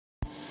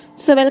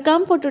So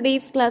welcome for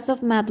today's class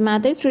of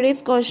mathematics.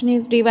 Today's question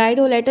is divide.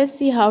 Let us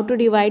see how to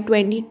divide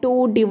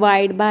 22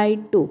 divide by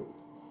 2.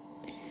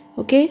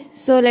 Okay,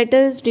 so let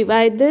us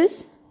divide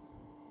this.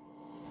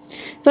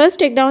 First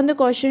take down the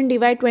question,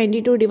 divide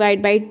 22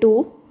 divide by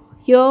 2.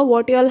 Here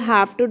what you all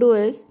have to do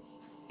is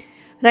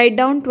write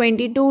down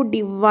 22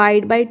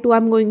 divide by 2.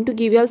 I'm going to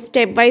give you all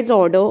stepwise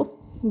order.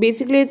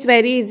 Basically it's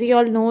very easy, you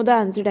all know the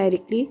answer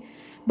directly,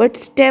 but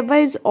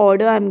stepwise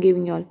order I'm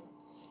giving you all.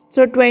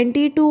 So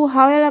 22,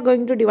 how you are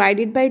going to divide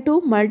it by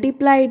 2?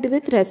 Multiply it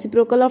with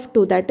reciprocal of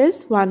 2, that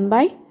is 1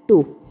 by 2.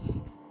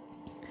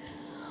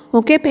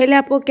 Okay पहले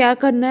आपको क्या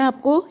करना है,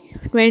 आपको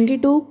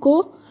 22 को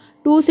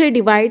 2 से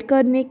divide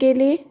करने के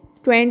लिए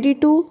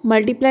 22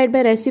 मल्टीप्लाइड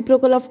बाय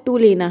रेसिप्रोकल ऑफ 2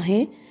 लेना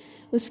है.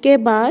 उसके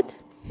बाद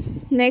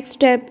next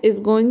step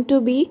is going to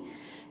be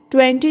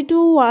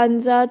 22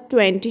 1s are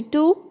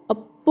 22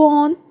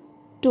 upon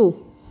 2.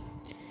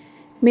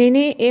 मैंने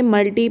ए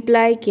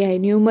मल्टीप्लाई किया है,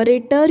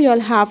 numerator you all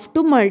have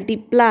to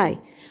multiply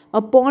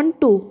upon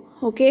 2.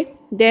 Okay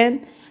then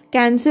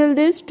cancel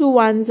this, 2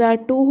 1s are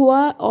 2 हुआ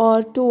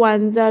और 2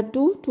 1s are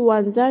 2, 2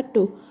 1s are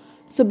 2.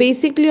 So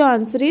basically your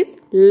answer is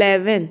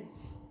 11.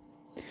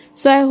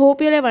 So I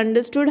hope you have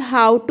understood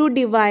how to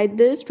divide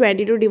this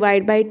 22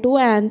 divide by 2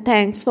 and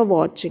thanks for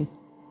watching.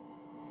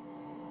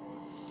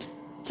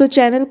 So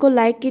channel को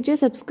like कीजिए,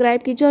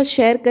 subscribe कीजिए और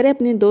share करें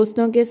अपने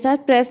दोस्तों के साथ.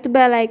 Press the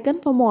bell icon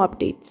for more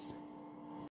updates.